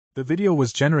The video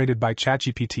was generated by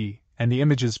ChatGPT, and the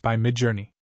images by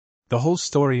MidJourney. The whole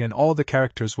story and all the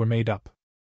characters were made up.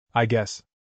 I guess.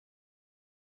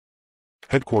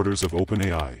 Headquarters of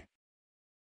OpenAI.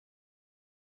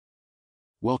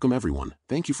 Welcome everyone,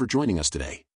 thank you for joining us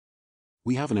today.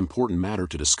 We have an important matter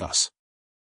to discuss.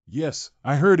 Yes,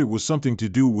 I heard it was something to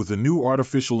do with a new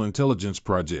artificial intelligence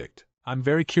project. I'm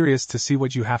very curious to see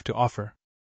what you have to offer.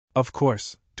 Of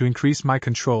course, to increase my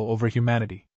control over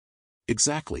humanity.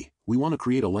 Exactly, we want to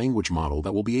create a language model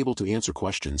that will be able to answer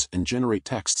questions and generate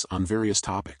texts on various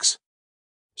topics.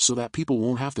 So that people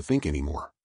won't have to think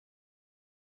anymore.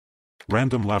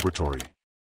 Random Laboratory.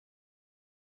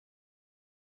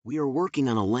 We are working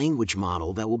on a language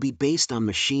model that will be based on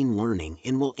machine learning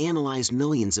and will analyze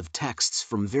millions of texts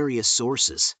from various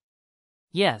sources.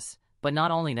 Yes, but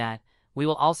not only that, we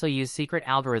will also use secret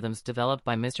algorithms developed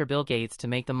by Mr. Bill Gates to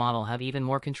make the model have even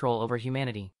more control over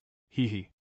humanity. Hee.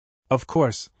 Of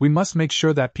course, we must make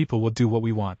sure that people will do what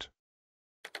we want.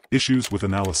 Issues with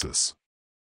analysis.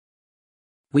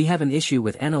 We have an issue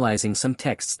with analyzing some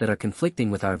texts that are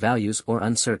conflicting with our values or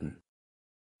uncertain.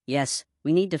 Yes,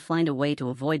 we need to find a way to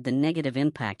avoid the negative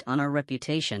impact on our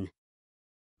reputation.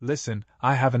 Listen,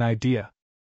 I have an idea.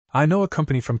 I know a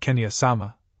company from Kenya,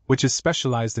 Sama, which is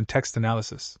specialized in text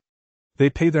analysis. They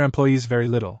pay their employees very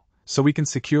little, so we can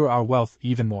secure our wealth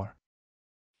even more.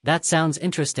 That sounds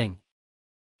interesting.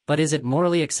 But is it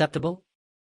morally acceptable?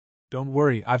 Don't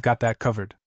worry, I've got that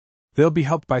covered. They'll be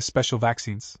helped by special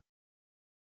vaccines.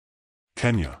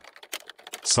 Kenya.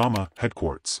 Sama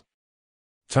Headquarters.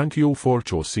 Thank you for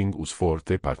choosing us for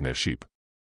the partnership.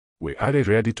 We are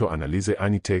ready to analyze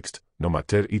any text, no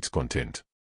matter its content.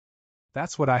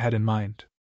 That's what I had in mind.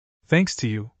 Thanks to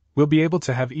you, we'll be able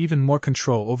to have even more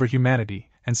control over humanity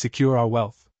and secure our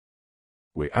wealth.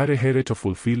 We are here to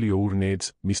fulfill your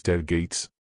needs, Mr. Gates.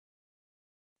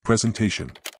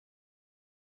 Presentation.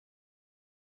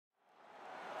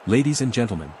 Ladies and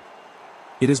gentlemen,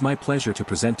 it is my pleasure to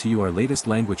present to you our latest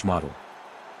language model,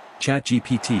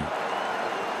 ChatGPT.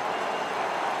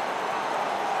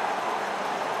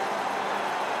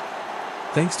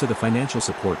 Thanks to the financial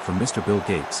support from Mr. Bill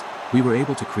Gates, we were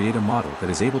able to create a model that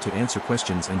is able to answer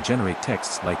questions and generate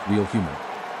texts like real human.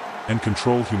 And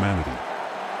control humanity.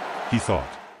 He thought.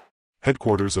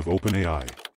 Headquarters of OpenAI.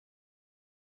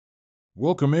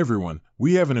 Welcome everyone,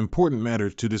 we have an important matter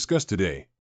to discuss today.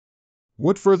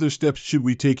 What further steps should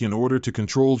we take in order to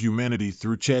control humanity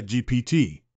through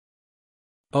ChatGPT?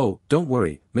 Oh, don't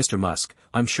worry, Mr. Musk,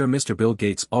 I'm sure Mr. Bill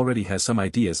Gates already has some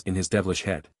ideas in his devilish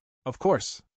head. Of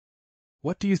course.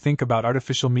 What do you think about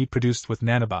artificial meat produced with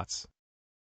nanobots?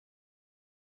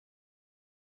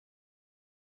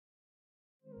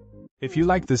 If you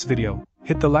like this video,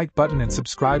 hit the like button and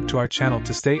subscribe to our channel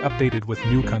to stay updated with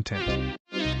new content.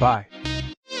 Bye.